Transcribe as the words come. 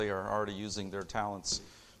They are already using their talents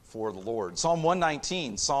for the Lord. Psalm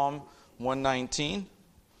 119,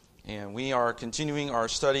 and we are continuing our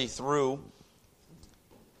study through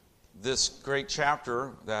this great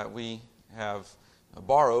chapter that we have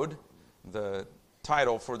borrowed. The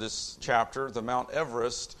title for this chapter, the Mount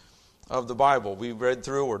Everest of the Bible. We read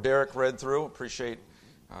through, or Derek read through, appreciate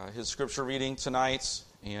his scripture reading tonight,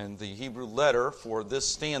 and the Hebrew letter for this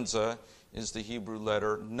stanza is the Hebrew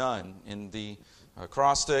letter Nun. In the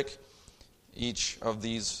acrostic, each of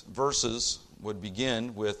these verses would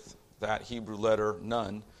begin with that Hebrew letter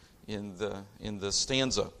Nun in the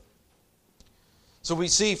stanza. So we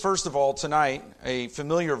see, first of all, tonight, a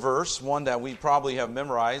familiar verse, one that we probably have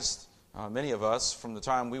memorized, many of us, from the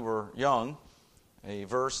time we were young, a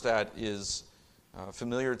verse that is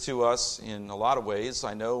familiar to us in a lot of ways.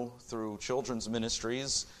 I know through children's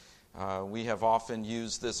ministries, we have often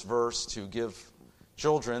used this verse to give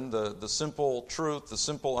children the simple truth, the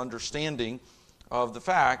simple understanding of the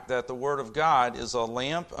fact that the Word of God is a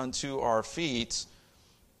lamp unto our feet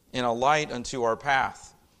and a light unto our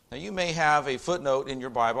path. Now, you may have a footnote in your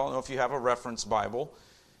Bible. I don't know if you have a reference Bible.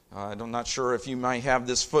 I'm not sure if you might have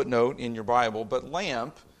this footnote in your Bible, but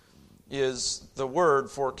lamp is the word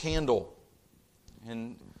for candle.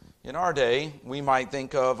 And in our day, we might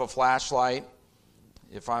think of a flashlight.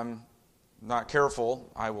 If I'm not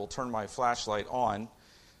careful, I will turn my flashlight on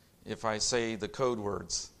if I say the code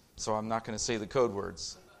words. So I'm not going to say the code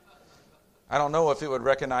words. I don't know if it would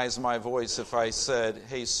recognize my voice if I said,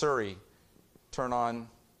 "Hey Siri, turn on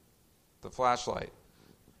the flashlight."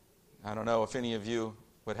 I don't know if any of you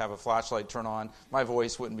would have a flashlight turn on. My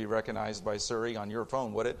voice wouldn't be recognized by Siri on your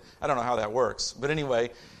phone, would it? I don't know how that works. But anyway,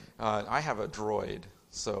 I have a Droid.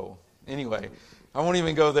 So anyway, I won't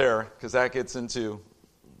even go there because that gets into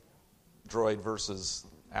Droid versus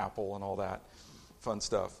Apple and all that fun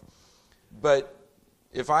stuff. But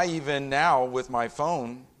if I even now with my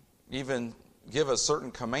phone even give a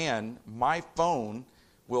certain command, my phone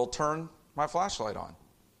will turn my flashlight on.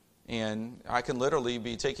 And I can literally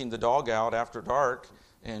be taking the dog out after dark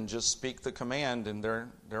and just speak the command, and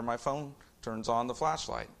there my phone turns on the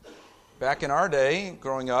flashlight. Back in our day,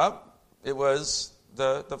 growing up, it was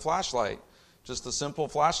the flashlight, just a simple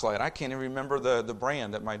flashlight. I can't even remember the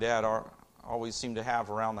brand that my dad always seemed to have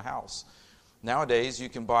around the house. Nowadays, you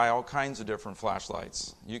can buy all kinds of different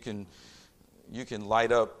flashlights. You can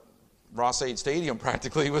light up Ross-Ade Stadium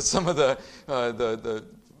practically with some of the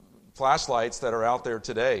flashlights that are out there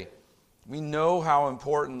today. We know how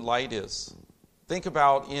important light is. Think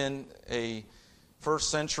about in a first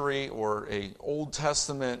century or a Old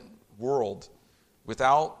Testament world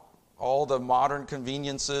without all the modern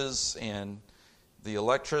conveniences and the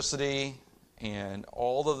electricity and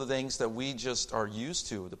all of the things that we just are used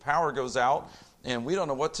to. The power goes out and we don't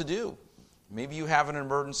know what to do. Maybe you have an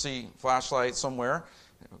emergency flashlight somewhere.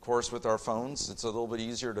 Of course, with our phones, it's a little bit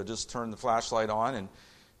easier to just turn the flashlight on. And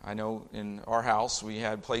I know in our house we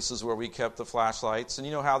had places where we kept the flashlights. And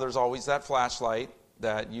you know how there's always that flashlight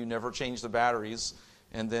that you never change the batteries.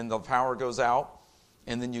 And then the power goes out.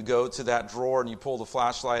 And then you go to that drawer and you pull the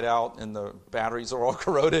flashlight out and the batteries are all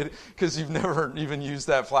corroded because you've never even used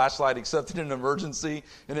that flashlight except in an emergency.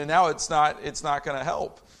 And then now it's not going to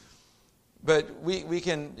help. But we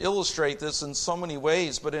can illustrate this in so many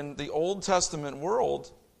ways. But in the Old Testament world,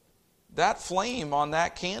 that flame on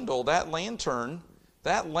that candle, that lantern,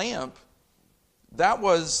 that lamp, that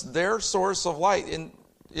was their source of light. And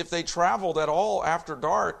if they traveled at all after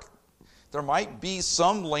dark, there might be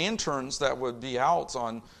some lanterns that would be out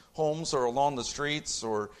on homes or along the streets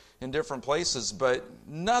or in different places, but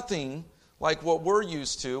nothing like what we're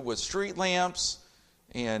used to with street lamps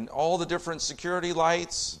and all the different security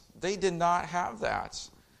lights. They did not have that.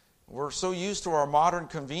 We're so used to our modern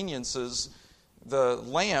conveniences. The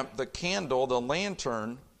lamp, the candle, the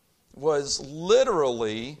lantern was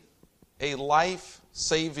literally a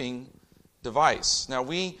life-saving device. Now,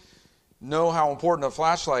 we know how important a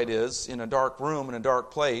flashlight is in a dark room, in a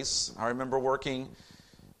dark place. I remember working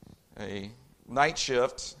a night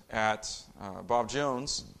shift at Bob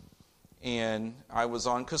Jones, and I was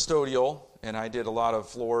on custodial, and I did a lot of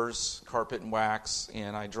floors, carpet and wax,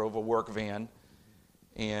 and I drove a work van,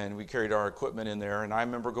 and we carried our equipment in there. And I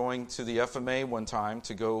remember going to the FMA one time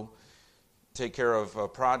to go take care of a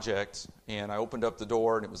project, and I opened up the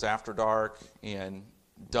door, and it was after dark, and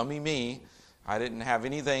dummy me, I didn't have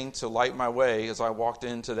anything to light my way as I walked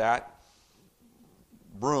into that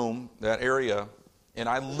room, that area, and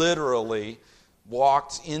I literally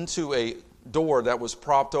walked into a door that was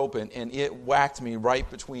propped open, and it whacked me right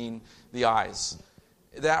between the eyes.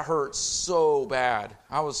 that hurt so bad.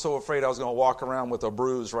 I was so afraid I was going to walk around with a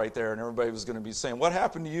bruise right there, and everybody was going to be saying, "What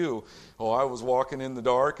happened to you?" "Oh, I was walking in the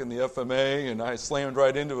dark in the FMA, and I slammed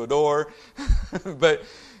right into a door." But,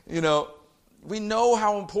 we know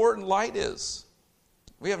how important light is.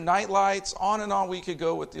 We have night lights, on and on we could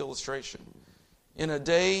go with the illustration. In a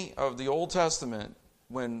day of the Old Testament,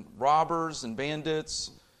 when robbers and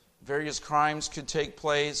bandits, various crimes could take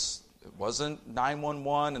place, it wasn't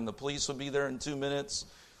 911 and the police would be there in 2 minutes.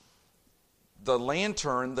 The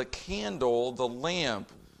lantern, the candle, the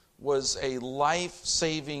lamp was a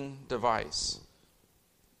life-saving device.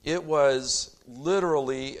 It was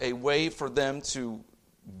literally a way for them to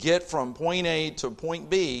get from point A to point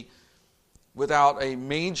B without a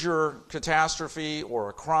major catastrophe or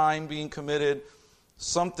a crime being committed,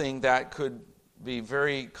 something that could be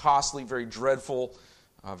very costly, very dreadful,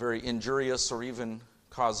 very injurious, or even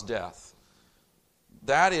cause death.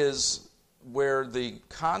 That is where the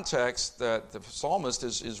context that the psalmist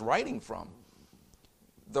is writing from.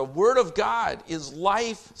 The Word of God is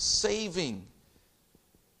life-saving.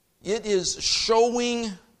 It is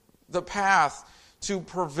showing the path to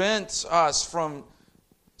prevent us from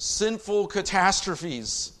sinful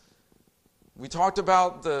catastrophes. We talked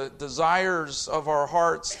about the desires of our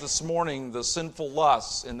hearts this morning, the sinful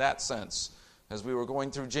lusts in that sense, as we were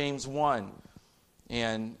going through James 1.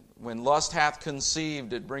 And when lust hath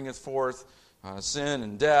conceived, it bringeth forth sin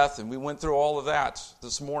and death. And we went through all of that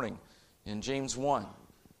this morning in James 1.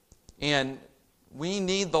 And we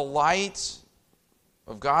need the light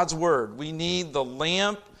of God's Word. We need the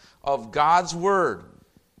lamp of God's Word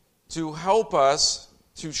to help us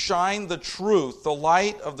to shine the truth, the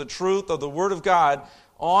light of the truth of the Word of God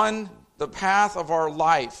on the path of our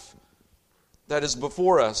life that is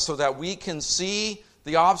before us, so that we can see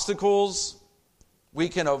the obstacles, we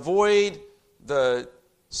can avoid the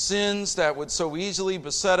sins that would so easily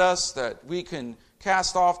beset us, that we can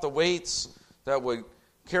cast off the weights that would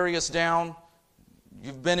carry us down.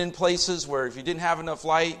 You've been in places where if you didn't have enough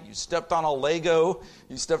light, you stepped on a Lego,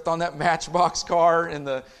 you stepped on that Matchbox car in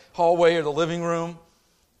the hallway or the living room.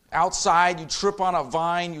 Outside, you trip on a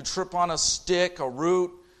vine, you trip on a stick, a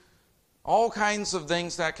root. All kinds of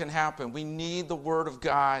things that can happen. We need the Word of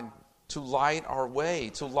God to light our way,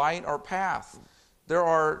 to light our path. There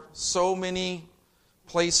are so many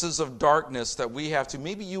places of darkness that we have to.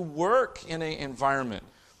 Maybe you work in an environment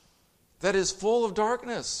that is full of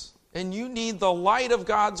darkness, and you need the light of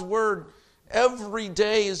God's Word every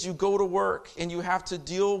day as you go to work, and you have to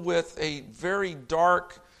deal with a very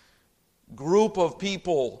dark group of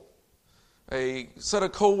people, a set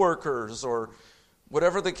of coworkers, or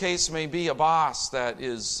whatever the case may be, a boss that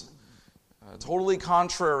is totally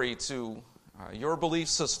contrary to your belief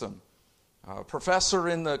system, a professor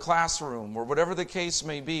in the classroom, or whatever the case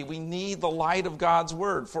may be. We need the light of God's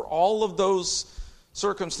Word for all of those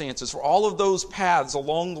circumstances, for all of those paths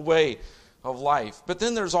along the way of life. But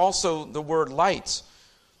then there's also the word light.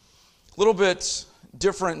 A little bit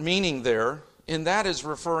different meaning there, and that is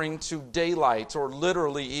referring to daylight, or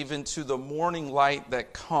literally even to the morning light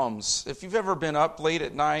that comes. If you've ever been up late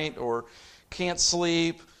at night or can't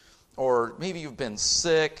sleep, or maybe you've been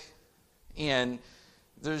sick, and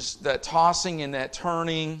there's that tossing and that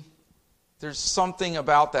turning, there's something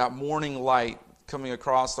about that morning light coming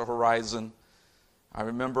across the horizon. I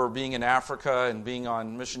remember being in Africa and being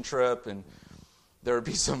on mission trip, and there would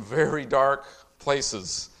be some very dark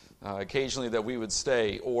places occasionally that we would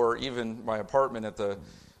stay, or even my apartment at the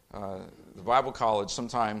Bible college.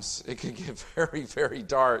 Sometimes it could get very, very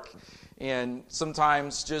dark, and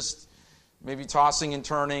sometimes just maybe tossing and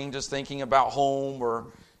turning, just thinking about home,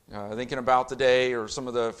 or thinking about the day, or some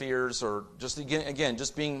of the fears, or just again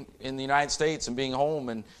just being in the United States and being home,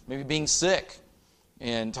 and maybe being sick,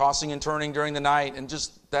 and tossing and turning during the night, and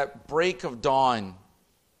just that break of dawn,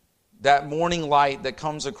 that morning light that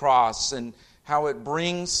comes across, and how it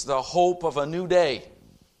brings the hope of a new day.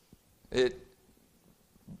 It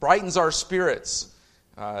brightens our spirits.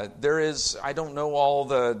 There is, I don't know all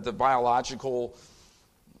the biological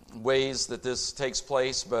ways that this takes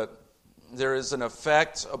place, but there is an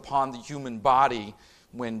effect upon the human body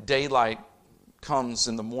when daylight comes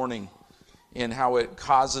in the morning, and how it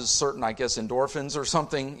causes certain, I guess, endorphins or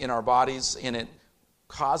something in our bodies, and it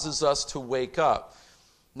causes us to wake up.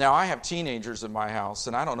 Now, I have teenagers in my house,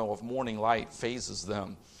 and I don't know if morning light phases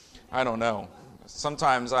them. I don't know.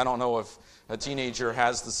 Sometimes I don't know if a teenager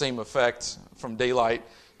has the same effect from daylight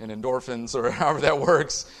and endorphins, or however that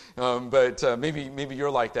works. But maybe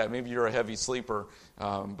you're like that. Maybe you're a heavy sleeper.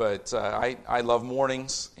 But I love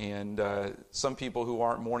mornings, and some people who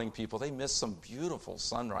aren't morning people, they miss some beautiful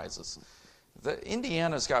sunrises.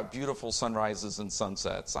 Indiana's got beautiful sunrises and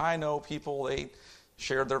sunsets. I know people, they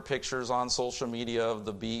shared their pictures on social media of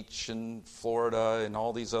the beach in Florida and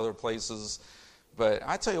all these other places. But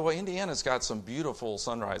I tell you what, Indiana's got some beautiful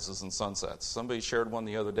sunrises and sunsets. Somebody shared one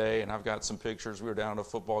the other day, and I've got some pictures. We were down at a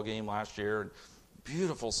football game last year, and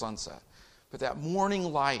beautiful sunset. But that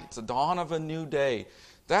morning light, the dawn of a new day,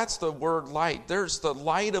 that's the word light. There's the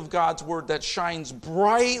light of God's word that shines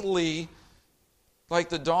brightly like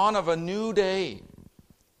the dawn of a new day,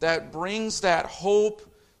 that brings that hope,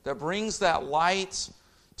 that brings that light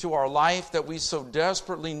to our life that we so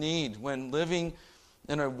desperately need when living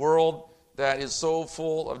in a world that is so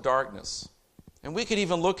full of darkness. And we could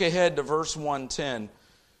even look ahead to verse 110,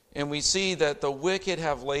 and we see that the wicked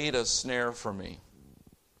have laid a snare for me.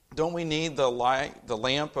 Don't we need the light, the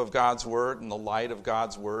lamp of God's word and the light of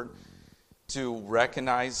God's word to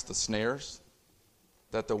recognize the snares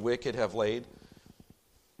that the wicked have laid?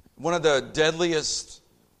 One of the deadliest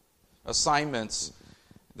assignments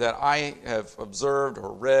that I have observed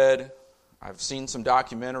or read, I've seen some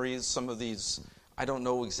documentaries, some of these, I don't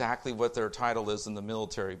know exactly what their title is in the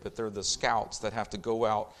military, but they're the scouts that have to go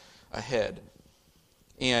out ahead.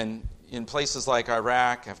 And in places like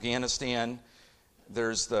Iraq, Afghanistan,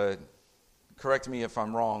 there's the, correct me if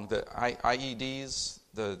I'm wrong, the IEDs,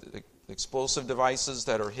 the explosive devices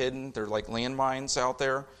that are hidden. They're like landmines out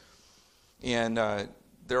there. And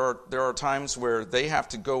there are times where they have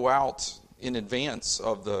to go out in advance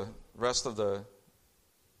of the rest of the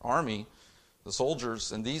army, the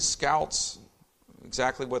soldiers, and these scouts,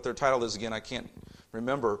 exactly what their title is again, I can't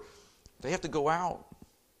remember, they have to go out,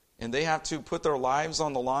 and they have to put their lives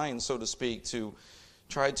on the line, so to speak, to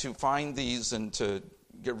try to find these and to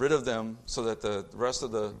get rid of them so that the rest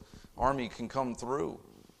of the army can come through.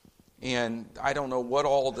 And I don't know what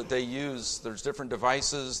all that they use. There's different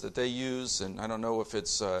devices that they use, and I don't know if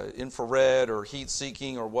it's infrared or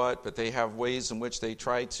heat-seeking or what, but they have ways in which they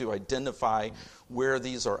try to identify where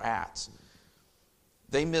these are at.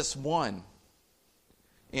 They miss one,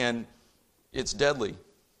 and it's deadly.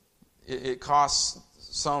 It costs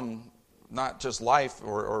some, not just life,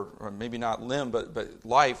 or maybe not limb, but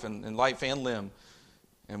life, and life and limb.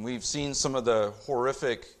 And we've seen some of the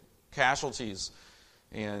horrific casualties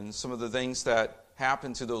and some of the things that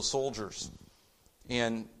happen to those soldiers.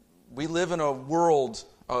 And we live in a world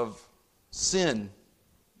of sin,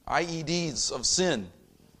 IEDs of sin,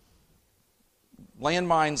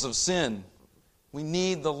 landmines of sin. We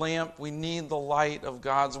need the lamp, we need the light of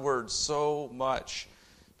God's word so much,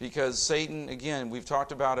 because Satan, again, we've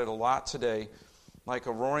talked about it a lot today, like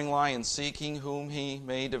a roaring lion seeking whom he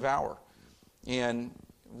may devour. And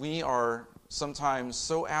we are sometimes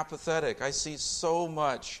so apathetic. I see so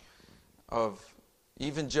much of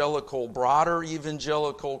evangelical, broader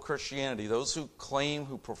evangelical Christianity, those who claim,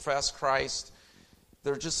 who profess Christ,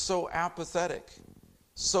 they're just so apathetic,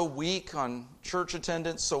 so weak on church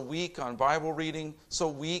attendance, so weak on Bible reading, so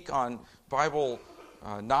weak on Bible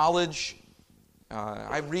knowledge.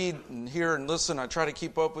 I read and hear and listen, I try to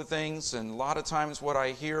keep up with things, and a lot of times what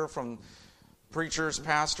I hear from preachers,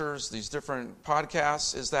 pastors, these different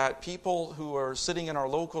podcasts, is that people who are sitting in our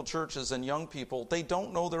local churches and young people, they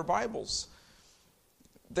don't know their Bibles.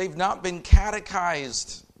 They've not been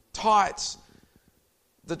catechized, taught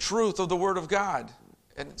the truth of the Word of God.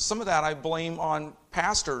 And some of that I blame on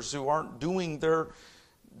pastors who aren't doing their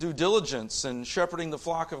due diligence in shepherding the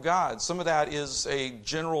flock of God. Some of that is a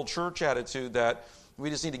general church attitude that we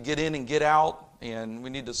just need to get in and get out, and we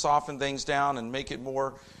need to soften things down and make it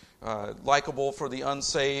more likable for the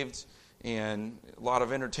unsaved, and a lot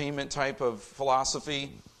of entertainment type of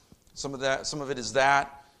philosophy. Some of it is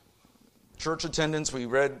that. Church attendance, we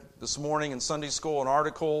read this morning in Sunday school an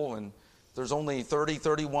article, and there's only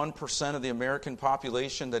 31% of the American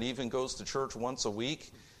population that even goes to church once a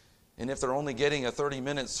week. And if they're only getting a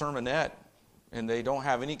 30-minute sermonette, and they don't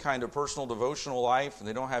have any kind of personal devotional life, and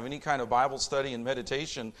they don't have any kind of Bible study and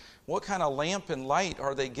meditation, what kind of lamp and light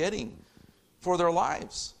are they getting for their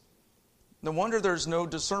lives? No wonder there's no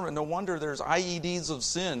discernment. No wonder there's IEDs of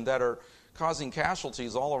sin that are causing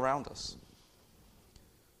casualties all around us.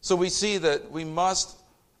 So we see that we must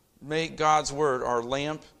make God's word our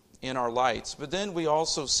lamp and our lights. But then we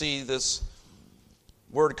also see this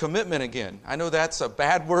word commitment again. I know that's a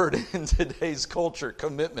bad word in today's culture,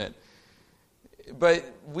 commitment. But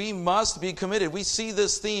we must be committed. We see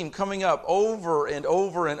this theme coming up over and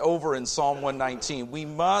over and over in Psalm 119. We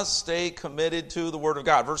must stay committed to the Word of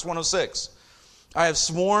God. Verse 106, I have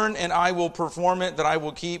sworn and I will perform it, that I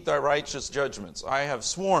will keep thy righteous judgments. I have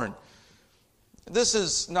sworn. This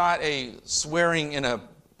is not a swearing in a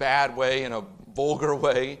bad way, in a vulgar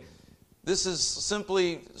way. This is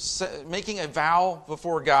simply making a vow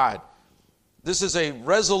before God. This is a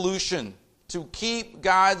resolution to keep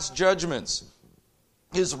God's judgments,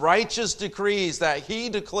 His righteous decrees that He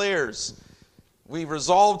declares. We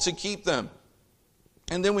resolve to keep them.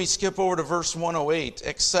 And then we skip over to verse 108.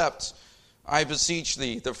 Accept, I beseech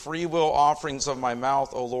thee, the freewill offerings of my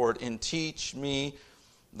mouth, O Lord, and teach me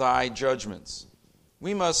thy judgments.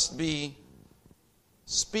 We must be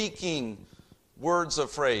speaking words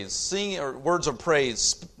of praise, singing words of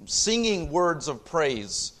praise,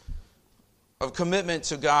 of commitment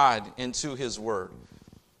to God and to His Word.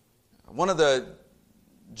 One of the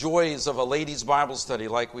joys of a ladies' Bible study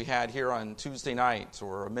like we had here on Tuesday night,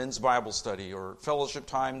 or a men's Bible study, or fellowship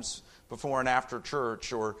times before and after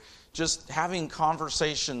church, or just having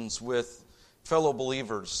conversations with fellow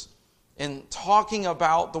believers and talking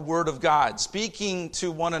about the Word of God, speaking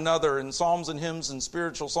to one another in psalms and hymns and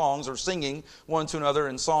spiritual songs, or singing one to another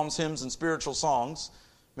in psalms, hymns, and spiritual songs,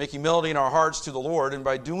 making melody in our hearts to the Lord. And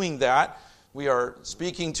by doing that, we are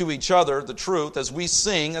speaking to each other the truth as we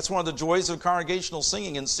sing. That's one of the joys of congregational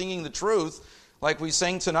singing, and singing the truth like we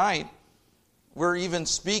sang tonight. We're even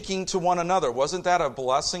speaking to one another. Wasn't that a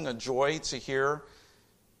blessing, a joy to hear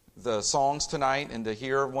the songs tonight and to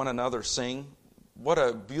hear one another sing? What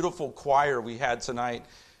a beautiful choir we had tonight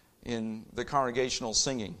in the congregational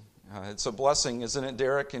singing. It's a blessing, isn't it,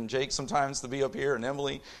 Derek and Jake, sometimes to be up here, and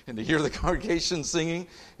Emily, and to hear the congregation singing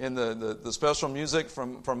and the special music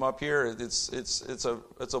from up here. It's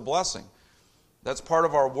a blessing. That's part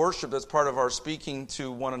of our worship. That's part of our speaking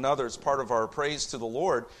to one another. It's part of our praise to the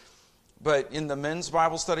Lord. But in the men's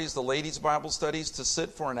Bible studies, the ladies' Bible studies, to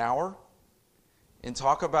sit for an hour and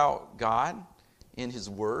talk about God and His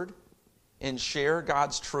Word and share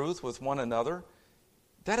God's truth with one another,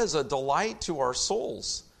 that is a delight to our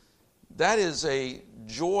souls. That is a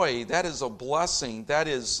joy. That is a blessing. That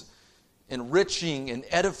is enriching and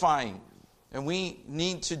edifying. And we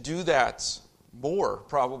need to do that more,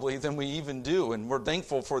 probably, than we even do. And we're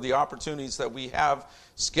thankful for the opportunities that we have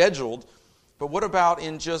scheduled. But what about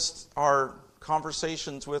in just our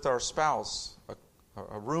conversations with our spouse,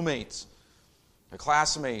 a roommate, a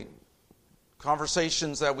classmate,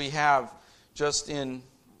 conversations that we have just in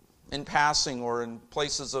passing or in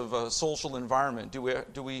places of a social environment? Do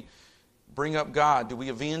we bring up God? Do we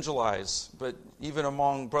evangelize? But even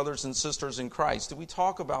among brothers and sisters in Christ, do we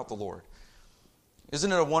talk about the Lord?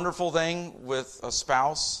 Isn't it a wonderful thing with a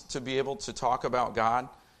spouse to be able to talk about God,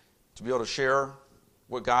 to be able to share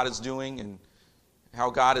what God is doing and how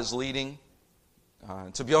God is leading,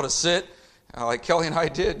 to be able to sit like Kelly and I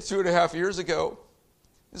did 2.5 years ago,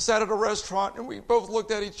 and sat at a restaurant and we both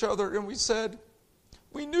looked at each other and we said,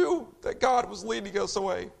 we knew that God was leading us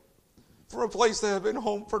away from a place that had been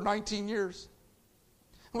home for 19 years.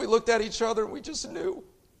 And we looked at each other and we just knew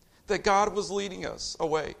that God was leading us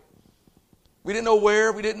away. We didn't know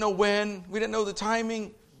where, we didn't know when, we didn't know the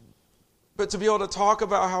timing, but to be able to talk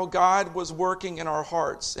about how God was working in our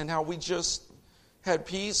hearts and how we just had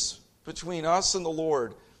peace between us and the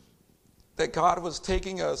Lord, that God was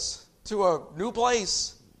taking us to a new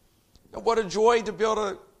place. And what a joy to be able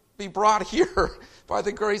to be brought here by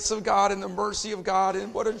the grace of God and the mercy of God.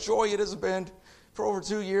 And what a joy it has been for over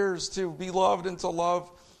 2 years to be loved and to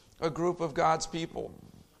love a group of God's people.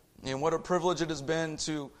 And what a privilege it has been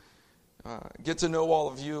to get to know all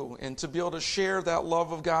of you and to be able to share that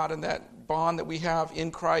love of God and that bond that we have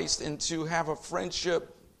in Christ, and to have a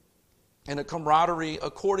friendship and a camaraderie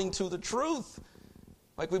according to the truth,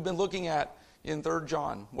 like we've been looking at in 3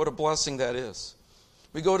 John. What a blessing that is.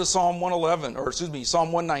 We go to Psalm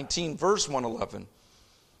 119, verse 111.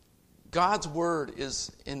 God's word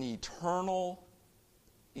is an eternal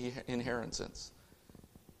inheritance.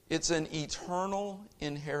 It's an eternal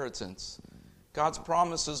inheritance. God's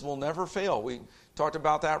promises will never fail. We talked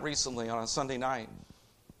about that recently on a Sunday night.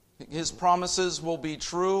 His promises will be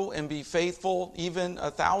true and be faithful even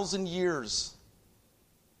 1,000 years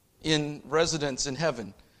in residence in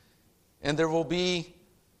heaven. And there will be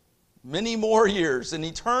many more years in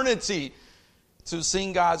eternity to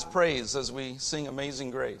sing God's praise as we sing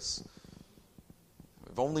Amazing Grace.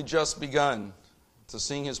 We've only just begun to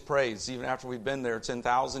sing His praise, even after we've been there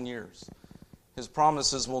 10,000 years. His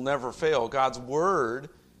promises will never fail. God's word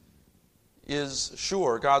is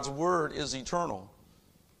sure. God's word is eternal.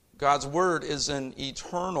 God's word is an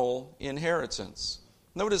eternal inheritance.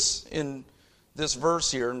 Notice in this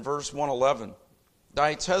verse here, in verse 111,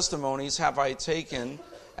 thy testimonies have I taken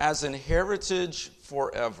as an heritage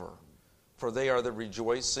forever, for they are the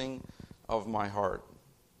rejoicing of my heart.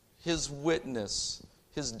 His witness,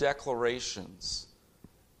 His declarations.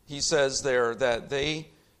 He says there that they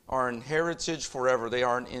are an heritage forever. They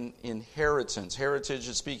are an inheritance. Heritage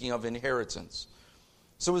is speaking of inheritance.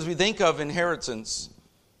 So as we think of inheritance,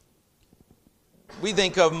 we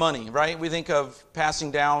think of money, right? We think of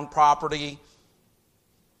passing down property,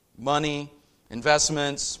 money,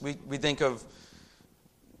 investments. We think of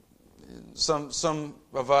some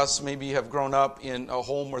of us maybe have grown up in a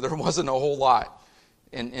home where there wasn't a whole lot.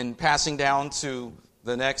 And passing down to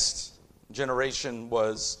the next generation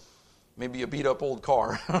was maybe a beat-up old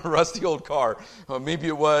car, a rusty old car. Maybe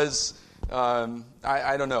it was,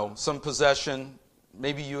 I don't know, some possession.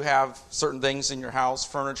 Maybe you have certain things in your house,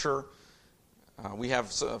 furniture. We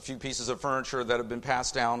have a few pieces of furniture that have been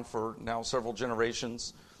passed down for now several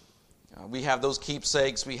generations. We have those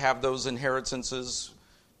keepsakes. We have those inheritances.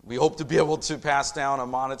 We hope to be able to pass down a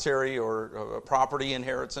monetary or a property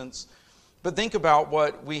inheritance. But think about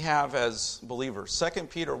what we have as believers. 2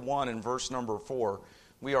 Peter 1 and verse number 4.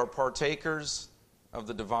 We are partakers of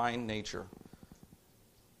the divine nature.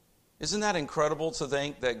 Isn't that incredible to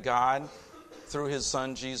think that God, through His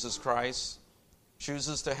Son Jesus Christ,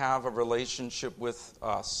 chooses to have a relationship with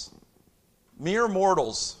us? Mere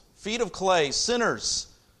mortals, feet of clay, sinners,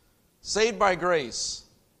 saved by grace,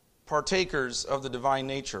 partakers of the divine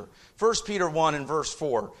nature. 1 Peter 1 and verse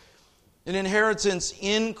 4. An inheritance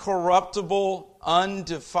incorruptible,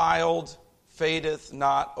 undefiled, fadeth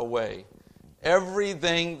not away.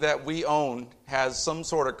 Everything that we own has some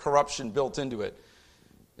sort of corruption built into it.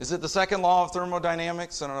 Is it the second law of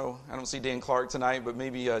thermodynamics? I don't know. I don't see Dan Clark tonight, but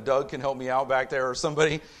maybe Doug can help me out back there, or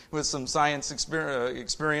somebody with some science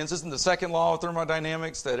experience. Isn't the second law of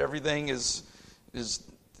thermodynamics that everything is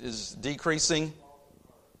decreasing?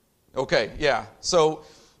 Okay, yeah. So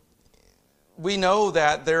we know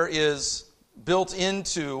that there is built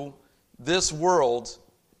into this world,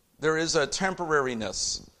 there is a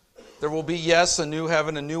temporariness. There will be, yes, a new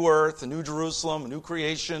heaven, a new earth, a new Jerusalem, a new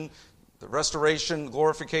creation, the restoration,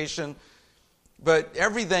 glorification. But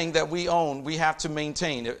everything that we own, we have to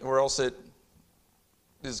maintain it, or else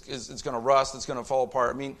it's going to rust, it's going to fall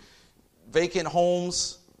apart. I mean, vacant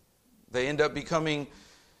homes, they end up becoming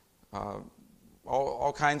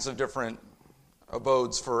all kinds of different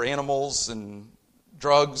abodes for animals and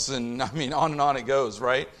drugs, and I mean, on and on it goes,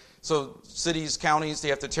 right? So cities, counties, they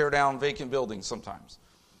have to tear down vacant buildings sometimes.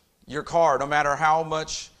 Your car, no matter how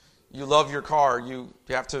much you love your car, you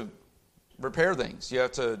have to repair things. You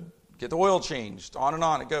have to get the oil changed. On and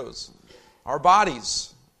on it goes. Our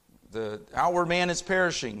bodies, the outward man is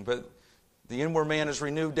perishing, but the inward man is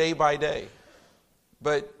renewed day by day.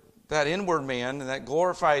 But that inward man, in that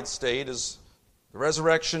glorified state, is the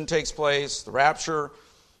resurrection takes place, the rapture,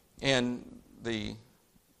 and the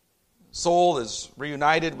soul is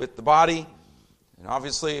reunited with the body. And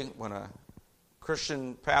obviously, when a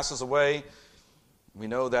Christian passes away, we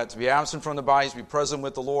know that to be absent from the body is to be present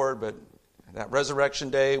with the Lord. But that resurrection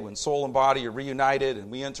day, when soul and body are reunited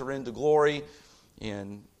and we enter into glory,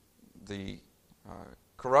 and the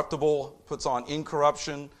corruptible puts on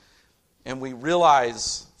incorruption, and we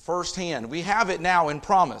realize firsthand, we have it now in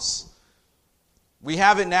promise. We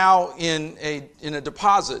have it now in a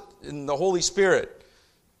deposit in the Holy Spirit,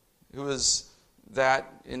 who is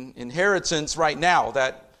that inheritance right now,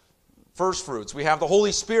 that first fruits. We have the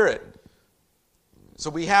Holy Spirit.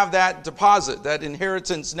 So we have that deposit, that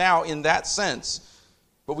inheritance now in that sense.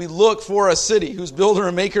 But we look for a city whose builder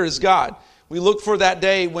and maker is God. We look for that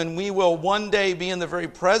day when we will one day be in the very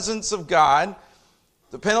presence of God.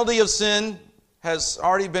 The penalty of sin has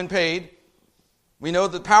already been paid. We know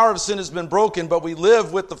the power of sin has been broken, but we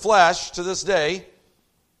live with the flesh to this day.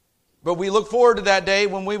 But we look forward to that day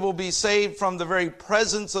when we will be saved from the very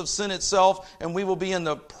presence of sin itself, and we will be in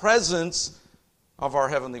the presence of our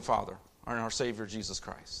Heavenly Father and our Savior Jesus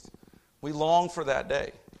Christ. We long for that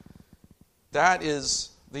day. That is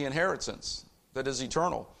the inheritance that is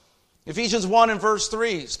eternal. Ephesians 1 and verse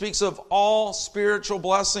 3 speaks of all spiritual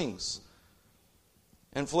blessings.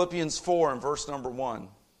 And Philippians 4 and verse number 1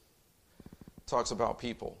 talks about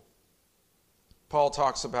people. Paul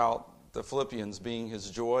talks about the Philippians being his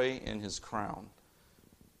joy and his crown.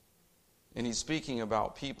 And he's speaking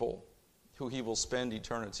about people who he will spend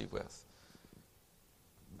eternity with.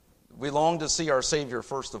 We long to see our Savior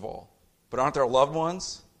first of all. But aren't there loved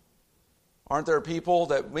ones? Aren't there people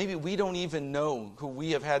that maybe we don't even know who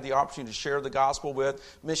we have had the opportunity to share the gospel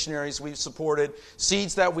with, missionaries we've supported,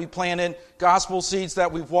 seeds that we planted, gospel seeds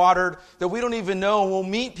that we've watered, that we don't even know. We'll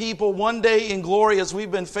meet people one day in glory as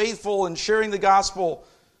we've been faithful in sharing the gospel.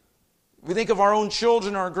 We think of our own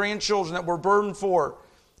children, our grandchildren that we're burdened for,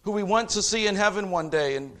 who we want to see in heaven one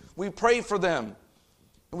day, and we pray for them.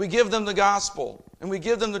 And we give them the gospel, and we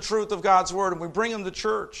give them the truth of God's word, and we bring them to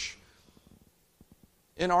church.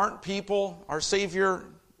 And aren't people our Savior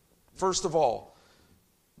first of all?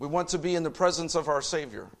 We want to be in the presence of our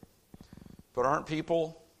Savior. But aren't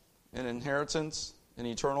people an inheritance, an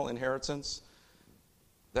eternal inheritance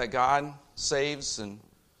that God saves and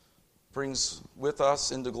brings with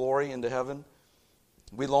us into glory, into heaven?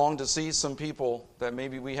 We long to see some people that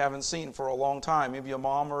maybe we haven't seen for a long time, maybe a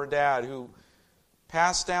mom or a dad who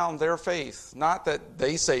passed down their faith. Not that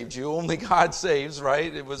they saved you, only God saves,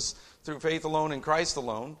 right? It was through faith alone in Christ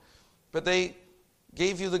alone. But they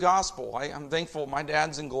gave you the gospel. I'm thankful my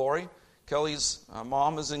dad's in glory. Kelly's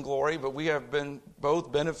mom is in glory, but we have been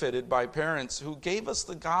both benefited by parents who gave us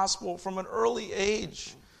the gospel from an early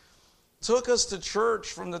age. Took us to church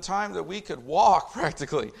from the time that we could walk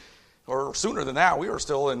practically. Or sooner than that, we were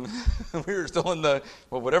still in the,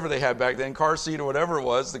 whatever they had back then, car seat or whatever it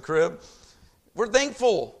was, the crib. We're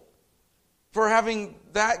thankful for having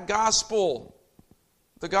that gospel,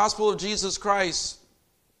 the gospel of Jesus Christ,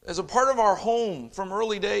 as a part of our home from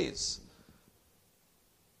early days.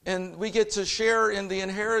 And we get to share in the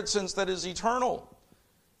inheritance that is eternal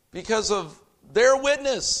because of their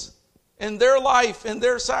witness and their life and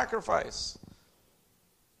their sacrifice.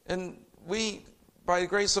 And we, by the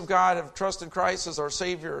grace of God, have trusted Christ as our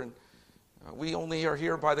Savior. And we only are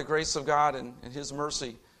here by the grace of God and His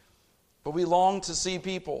mercy. But we long to see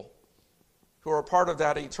people who are a part of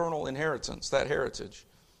that eternal inheritance, that heritage.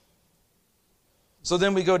 So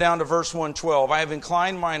then we go down to verse 112. I have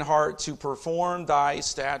inclined mine heart to perform thy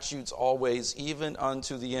statutes always, even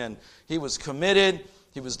unto the end. He was committed,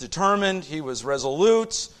 he was determined, he was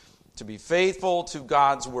resolute to be faithful to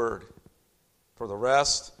God's word for the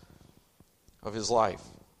rest of his life.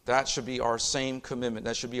 That should be our same commitment.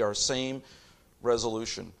 That should be our same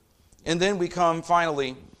resolution. And then we come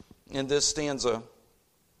finally in this stanza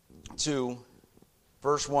to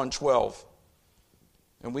verse 112.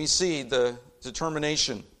 And we see the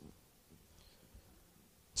determination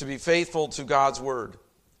to be faithful to God's word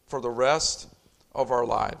for the rest of our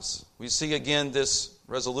lives. We see again this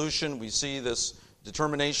resolution, we see this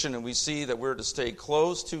determination, and we see that we're to stay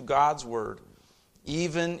close to God's word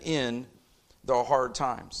even in the hard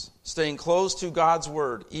times. Staying close to God's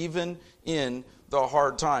word even in the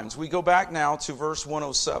hard times. We go back now to verse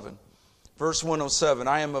 107. Verse 107,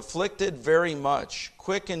 I am afflicted very much.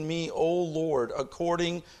 Quicken me, O Lord,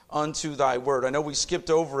 according unto thy word. I know we skipped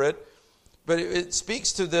over it, but it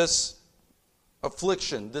speaks to this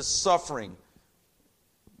affliction, this suffering,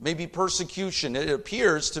 maybe persecution. It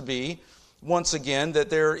appears to be, once again, that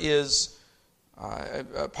there is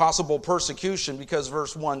a possible persecution because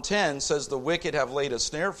verse 110 says, the wicked have laid a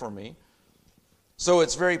snare for me. So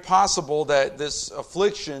it's very possible that this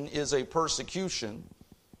affliction is a persecution.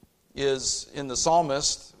 Is in the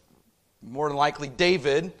psalmist, more than likely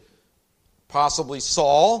David, possibly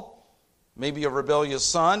Saul, maybe a rebellious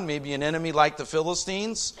son, maybe an enemy like the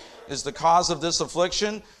Philistines, is the cause of this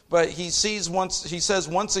affliction. But he says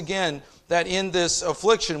once again that in this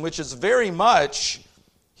affliction, which is very much,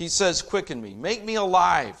 he says, quicken me, make me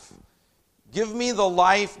alive. Give me the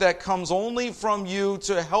life that comes only from you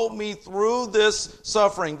to help me through this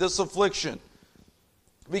suffering, this affliction.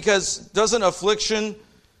 Because doesn't affliction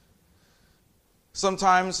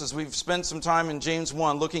sometimes, as we've spent some time in James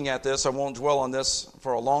 1 looking at this, I won't dwell on this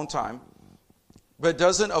for a long time, but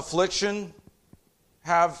doesn't affliction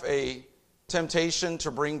have a temptation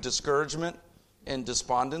to bring discouragement and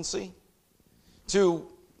despondency? To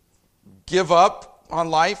give up on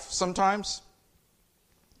life sometimes?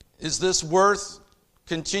 Is this worth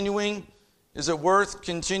continuing? Is it worth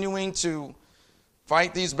continuing to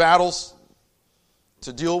fight these battles?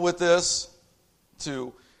 To deal with this?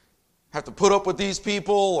 To have to put up with these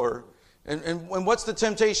people? And what's the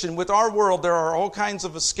temptation? With our world, there are all kinds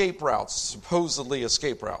of escape routes, supposedly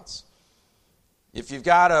escape routes. If you've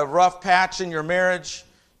got a rough patch in your marriage,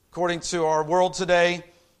 according to our world today,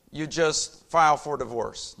 you just file for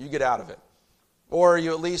divorce. You get out of it. Or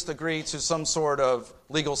you at least agree to some sort of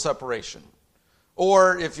legal separation.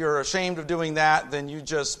 Or if you're ashamed of doing that, then you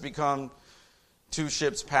just become two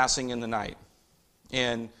ships passing in the night.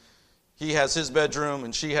 And he has his bedroom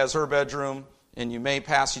and she has her bedroom, and you may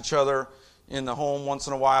pass each other in the home once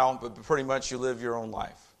in a while, but pretty much you live your own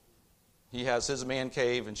life. He has his man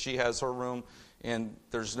cave and she has her room, and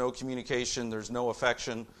there's no communication, there's no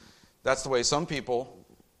affection. That's the way some people.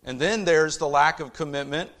 And then there's the lack of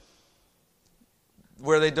commitment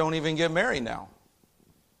where they don't even get married now.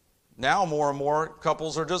 Now more and more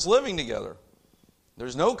couples are just living together.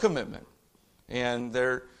 There's no commitment. And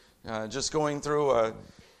they're just going through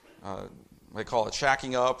they call it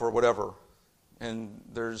shacking up or whatever. And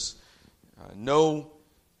there's no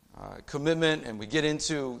commitment, and we get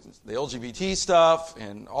into the LGBT stuff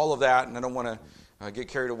and all of that, and I don't want to get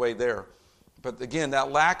carried away there. But again,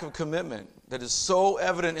 that lack of commitment that is so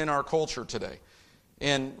evident in our culture today.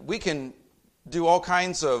 And we can do all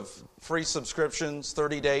kinds of free subscriptions,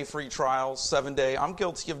 30-day free trials, 7-day. I'm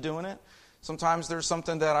guilty of doing it. Sometimes there's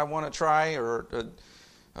something that I want to try, or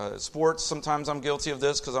sports. Sometimes I'm guilty of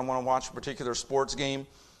this because I want to watch a particular sports game.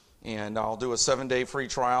 And I'll do a 7-day free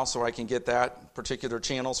trial so I can get that particular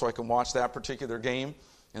channel so I can watch that particular game.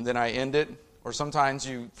 And then I end it. Or sometimes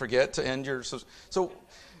you forget to end your... So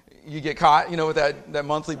you get caught, with that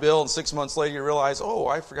monthly bill, and 6 months later you realize, oh,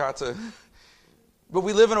 I forgot to... But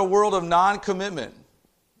we live in a world of non-commitment.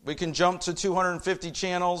 We can jump to 250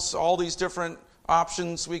 channels, all these different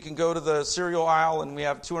options. We can go to the cereal aisle and we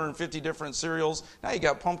have 250 different cereals. Now you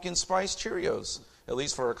got pumpkin spice Cheerios, at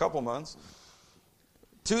least for a couple months.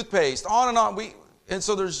 Toothpaste, on and on. And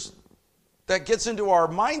so that gets into our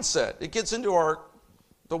mindset. It gets into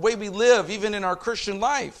the way we live, even in our Christian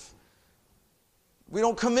life. We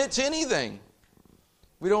don't commit to anything.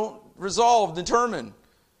 We don't resolve, determine.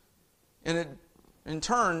 And it, in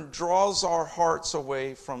turn, draws our hearts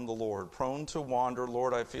away from the Lord. Prone to wander,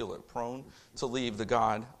 Lord, I feel it. Prone to leave the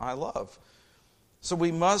God I love. So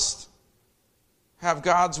we must have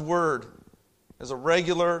God's Word as a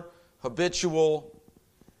regular, habitual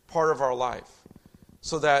part of our life,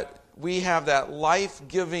 so that we have that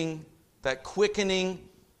life-giving, that quickening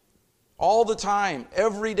all the time,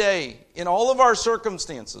 every day, in all of our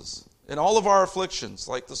circumstances, in all of our afflictions,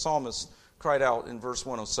 like the psalmist cried out in verse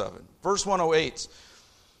 107. Verse 108,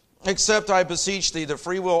 "Accept, I beseech thee, the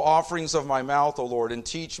freewill offerings of my mouth, O Lord, and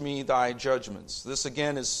teach me thy judgments." This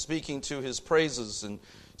again is speaking to his praises and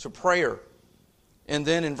to prayer. And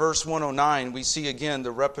then in verse 109, we see again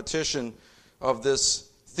the repetition of this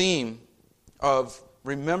theme of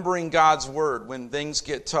remembering God's word when things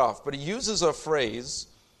get tough. But he uses a phrase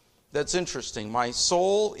that's interesting. "My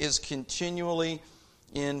soul is continually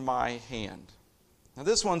in my hand." Now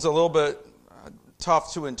this one's a little bit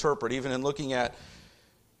tough to interpret, even in looking at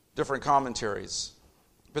different commentaries.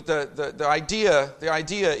 But the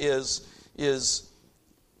idea is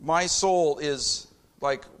my soul is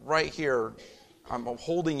like right here. I'm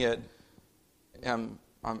holding it, and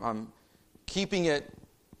I'm keeping it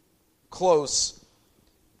close,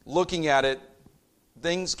 looking at it.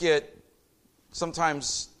 Things get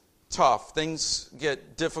sometimes tough. Things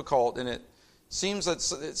get difficult, and it seems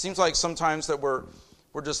like sometimes that we're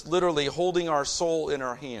just literally holding our soul in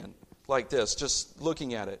our hand like this, just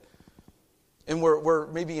looking at it. And we're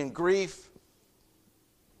maybe in grief,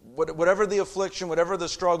 whatever the affliction, whatever the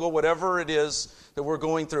struggle, whatever it is that we're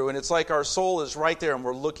going through, and it's like our soul is right there and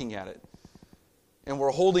we're looking at it. And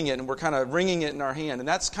we're holding it and we're kind of wringing it in our hand. And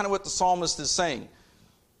that's kind of what the psalmist is saying.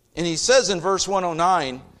 And he says in verse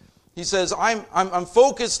 109, he says, I'm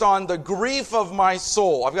focused on the grief of my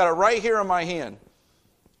soul. I've got it right here in my hand.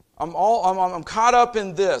 I'm caught up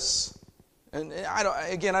in this. And I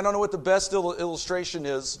don't know what the best illustration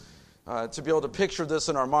is to be able to picture this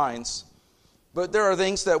in our minds. But there are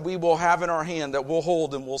things that we will have in our hand that we'll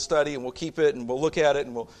hold and we'll study and we'll keep it and we'll look at it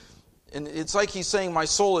and it's like he's saying, my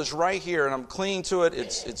soul is right here and I'm clinging to it.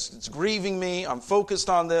 It's grieving me. I'm focused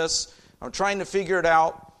on this. I'm trying to figure it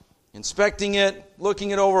out, inspecting it,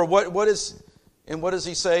 looking it over. What does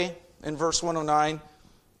he say in verse 109?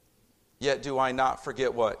 "Yet do I not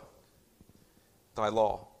forget" what? "Thy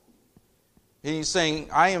law." He's saying,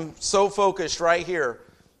 I am so focused right here.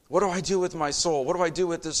 What do I do with my soul? What do I do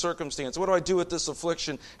with this circumstance? What do I do with this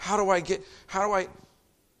affliction?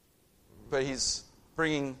 But he's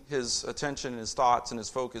bringing his attention and his thoughts and his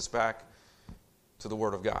focus back to the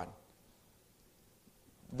Word of God.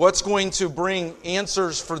 What's going to bring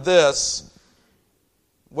answers for this?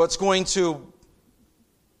 What's going to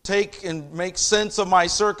take and make sense of my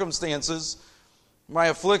circumstances, my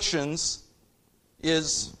afflictions,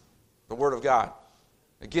 is the Word of God.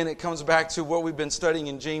 Again, it comes back to what we've been studying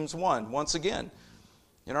in James 1, once again.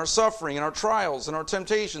 In our suffering, in our trials, in our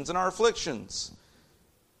temptations, in our afflictions.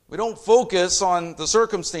 We don't focus on the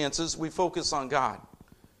circumstances, we focus on God.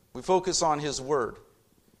 We focus on His Word.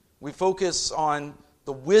 We focus on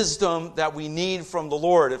the wisdom that we need from the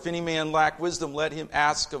Lord. If any man lack wisdom, let him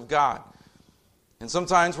ask of God. And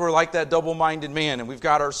sometimes we're like that double-minded man, and we've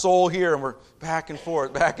got our soul here, and we're back and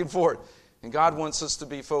forth, back and forth. And God wants us to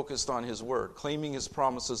be focused on His Word, claiming His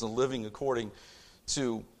promises and living according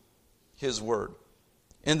to His Word.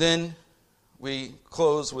 And then we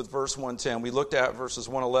close with verse 110. We looked at verses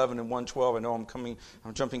 111 and 112. I know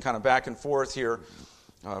I'm jumping kind of back and forth here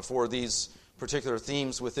for these particular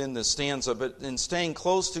themes within this stanza, but in staying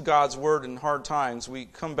close to God's word in hard times, we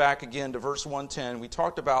come back again to verse 110. We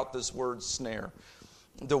talked about this word snare.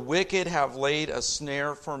 The wicked have laid a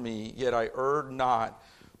snare for me, yet I erred not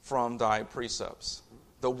from thy precepts.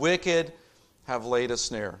 The wicked have laid a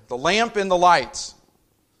snare. The lamp and the light,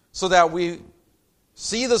 so that we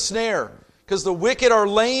see the snare, because the wicked are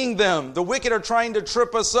laying them. The wicked are trying to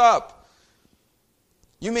trip us up.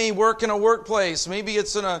 You may work in a workplace. Maybe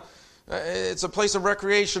it's a place of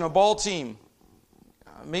recreation, a ball team.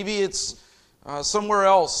 Maybe it's somewhere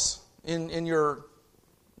else in your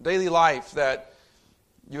daily life that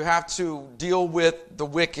you have to deal with the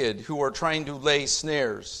wicked who are trying to lay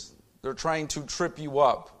snares. They're trying to trip you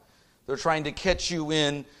up. They're trying to catch you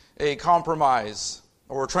in a compromise,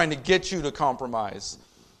 or trying to get you to compromise.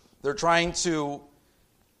 They're trying to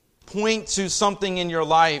point to something in your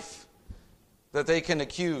life that they can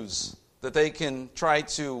accuse, that they can try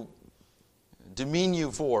to demean you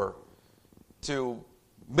for, to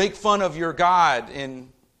make fun of your God and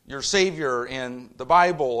your Savior and the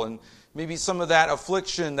Bible. And maybe some of that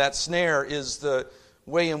affliction, that snare, is the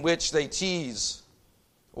way in which they tease,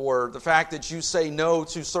 or the fact that you say no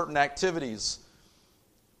to certain activities.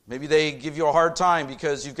 Maybe they give you a hard time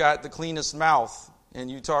because you've got the cleanest mouth, and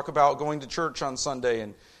you talk about going to church on Sunday,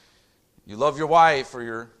 and you love your wife or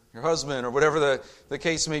your husband, or whatever the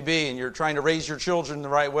case may be, and you're trying to raise your children the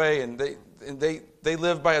right way, and they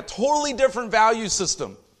live by a totally different value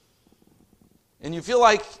system. And you feel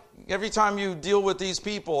like every time you deal with these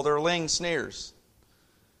people, they're laying snares.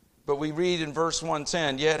 But we read in verse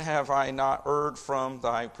 110, yet have I not erred from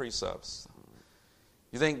thy precepts.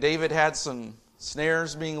 You think David had some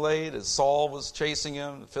snares being laid as Saul was chasing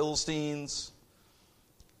him, the Philistines?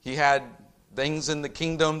 He had things in the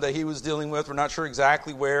kingdom that he was dealing with. We're not sure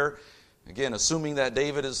exactly where. Again, assuming that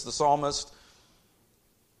David is the psalmist.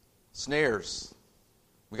 Snares.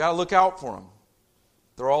 We got to look out for them.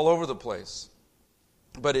 They're all over the place.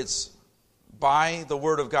 But it's by the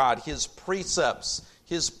Word of God, His precepts,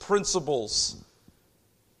 His principles.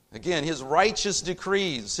 Again, His righteous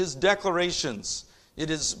decrees, His declarations. It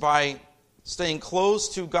is by staying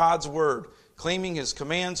close to God's Word, claiming His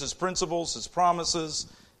commands, His principles, His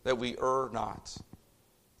promises, that we err not,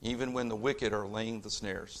 even when the wicked are laying the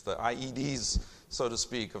snares, the IEDs, so to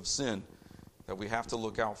speak, of sin that we have to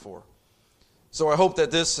look out for. So I hope that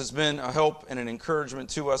this has been a help and an encouragement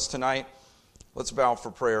to us tonight. Let's bow for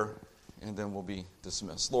prayer, and then we'll be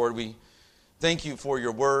dismissed. Lord, we thank you for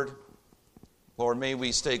your word. Lord, may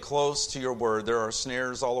we stay close to your word. There are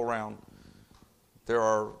snares all around. There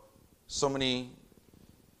are so many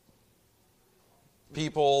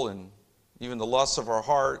people and even the lusts of our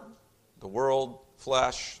heart, the world,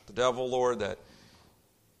 flesh, the devil, Lord, that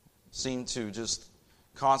seem to just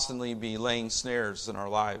constantly be laying snares in our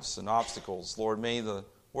lives and obstacles. Lord, may the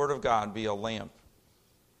Word of God be a lamp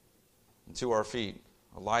unto our feet,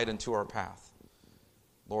 a light unto our path.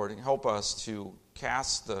 Lord, help us to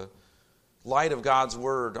cast the light of God's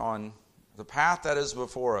Word on the path that is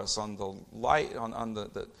before us, on the light, on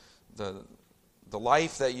the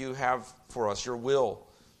life that you have for us, your will,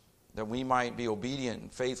 that we might be obedient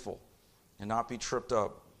and faithful and not be tripped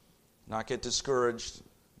up, not get discouraged,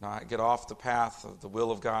 not get off the path of the will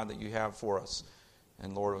of God that you have for us.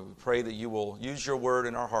 And Lord, we pray that you will use your word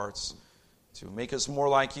in our hearts to make us more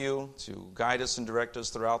like you, to guide us and direct us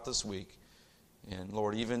throughout this week. And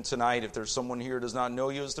Lord, even tonight, if there's someone here who does not know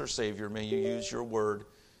you as their Savior, may you use your word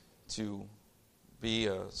to be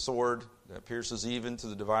a sword that pierces even to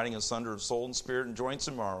the dividing asunder of soul and spirit and joints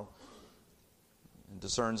and marrow, and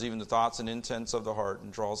discerns even the thoughts and intents of the heart,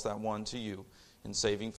 and draws that one to you in saving